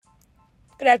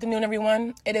Good afternoon,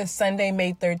 everyone. It is Sunday,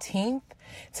 May 13th.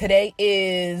 Today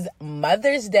is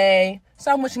Mother's Day,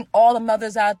 so I'm wishing all the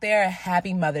mothers out there a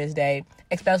happy Mother's Day,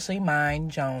 especially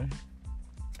mine, Joan.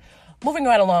 Moving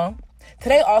right along,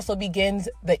 today also begins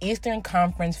the Eastern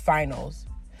Conference Finals.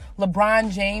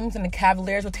 LeBron James and the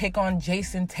Cavaliers will take on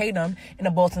Jason Tatum and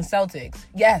the Boston Celtics.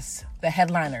 Yes, the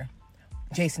headliner,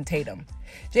 Jason Tatum.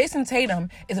 Jason Tatum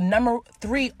is a number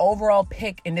 3 overall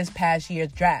pick in this past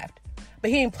year's draft. But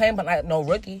he ain't playing like no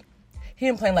rookie. He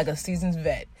ain't playing like a seasoned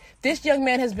vet. This young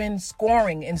man has been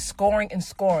scoring in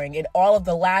all of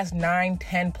the last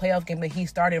 9-10 playoff games that he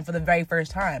started in for the very first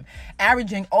time,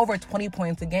 averaging over 20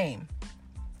 points a game.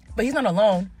 But he's not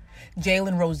alone.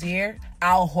 Jalen Rozier,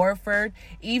 Al Horford,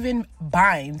 even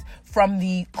Bynes from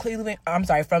the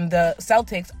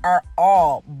Celtics are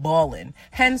all balling.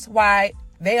 Hence why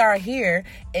they are here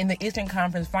in the Eastern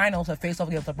Conference Finals to face off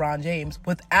against LeBron James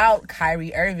without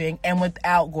Kyrie Irving and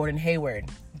without Gordon Hayward.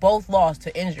 Both lost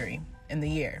to injury in the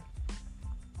year.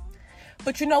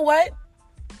 But you know what?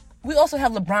 We also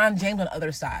have LeBron James on the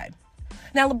other side.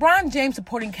 Now, LeBron James'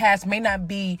 supporting cast may not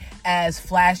be as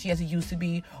flashy as it used to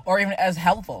be or even as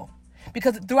helpful.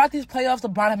 Because throughout these playoffs,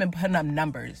 LeBron has been putting up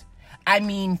numbers.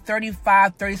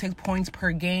 35, 36 points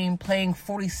per game, playing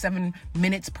 47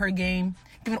 minutes per game,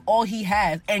 giving all he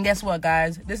has. And guess what,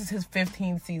 guys? This is his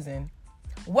 15th season.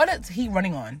 What is he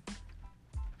running on?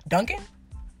 Duncan?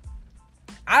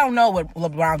 I don't know what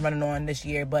LeBron's running on this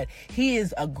year, but he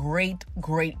is a great,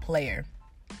 great player.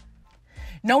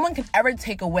 No one can ever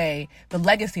take away the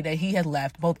legacy that he has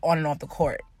left, both on and off the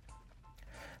court.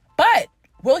 But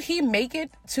will he make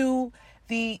it to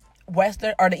the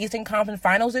Eastern Conference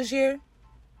Finals this year?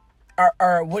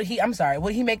 Or would he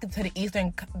make it to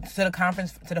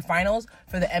the finals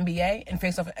for the NBA and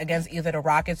face off against either the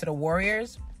Rockets or the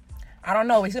Warriors? I don't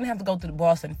know. He's going to have to go through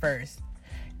Boston first.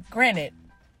 Granted,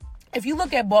 if you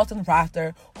look at Boston's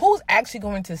roster, who's actually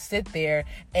going to sit there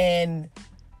and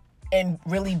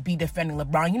really be defending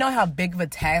LeBron? You know how big of a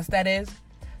task that is?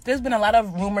 There's been a lot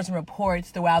of rumors and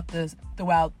reports throughout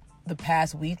the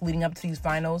past week leading up to these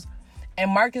finals.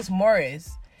 And Marcus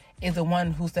Morris is the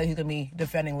one who said he's going to be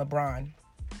defending LeBron.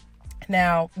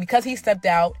 Now, because he stepped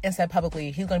out and said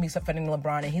publicly he's going to be defending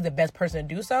LeBron and he's the best person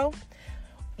to do so,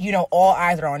 all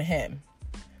eyes are on him.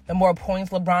 The more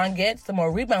points LeBron gets, the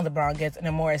more rebounds LeBron gets, and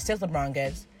the more assists LeBron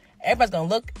gets, everybody's going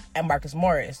to look at Marcus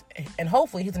Morris. And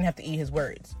hopefully he doesn't have to eat his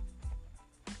words.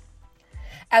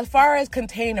 As far as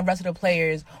containing the rest of the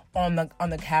players on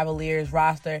the Cavaliers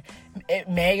roster, it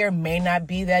may or may not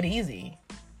be that easy.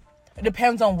 It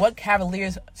depends on what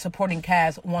Cavaliers supporting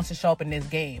cast wants to show up in this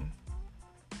game.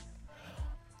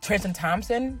 Tristan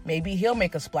Thompson, maybe he'll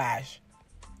make a splash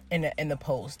in the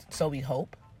post, so we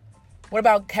hope. What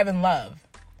about Kevin Love?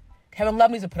 Kevin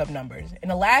Love needs to put up numbers. In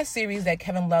the last series that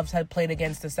Kevin Love had played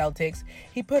against the Celtics,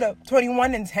 he put up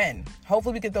 21 and 10.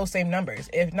 Hopefully we get those same numbers.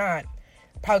 If not,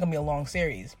 probably going to be a long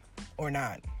series or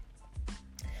not.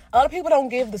 A lot of people don't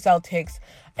give the Celtics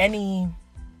any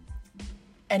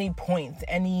points,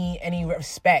 any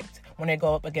respect when they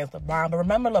go up against LeBron. But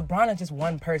remember, LeBron is just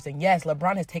one person. Yes,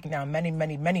 LeBron has taken down many,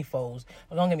 many, many foes.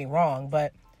 Don't get me wrong,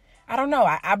 but I don't know.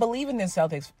 I believe in this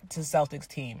Celtics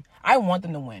team. I want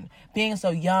them to win. Being so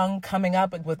young, coming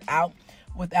up without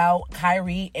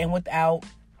Kyrie and without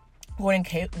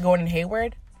Gordon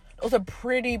Hayward, those are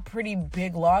pretty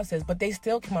big losses, but they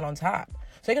still come out on top.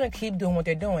 So they're going to keep doing what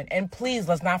they're doing. And please,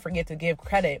 let's not forget to give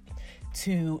credit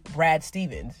to Brad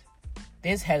Stevens.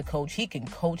 This head coach, he can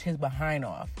coach his behind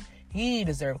off. He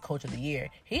deserved Coach of the Year.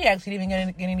 He actually didn't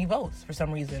even get any votes for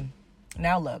some reason.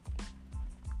 Now look.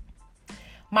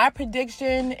 My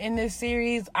prediction in this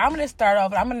series, I'm going to start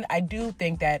off. I do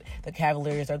think that the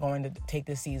Cavaliers are going to take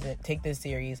this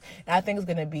series. And I think it's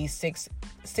going to be six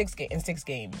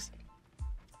games.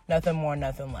 Nothing more,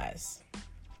 nothing less.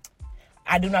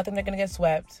 I do not think they're going to get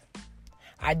swept.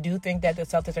 I do think that the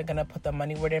Celtics are going to put the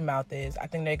money where their mouth is. I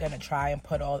think they're going to try and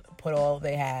put all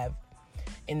they have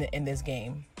in this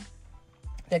game.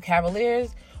 The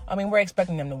Cavaliers, we're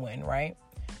expecting them to win, right?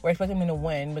 We're expecting them to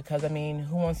win because,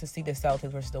 who wants to see the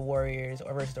Celtics versus the Warriors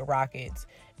or versus the Rockets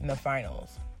in the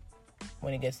finals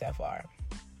when it gets that far?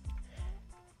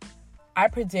 I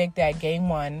predict that Game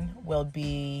 1 will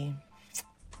be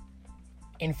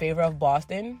in favor of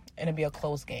Boston, and it'll be a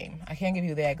close game. I can't give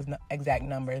you the exact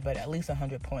numbers, but at least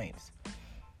 100 points.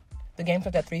 The game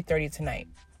starts at 3:30 tonight,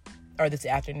 or this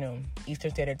afternoon,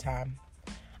 Eastern Standard Time.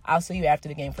 I'll see you after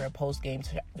the game for a post-game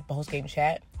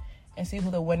chat and see who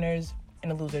the winners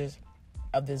and the losers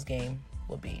of this game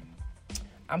will be.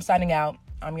 I'm signing out.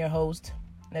 I'm your host,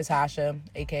 Natasha,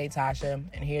 aka Tasha,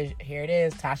 and here it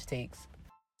is, Tasha Takes.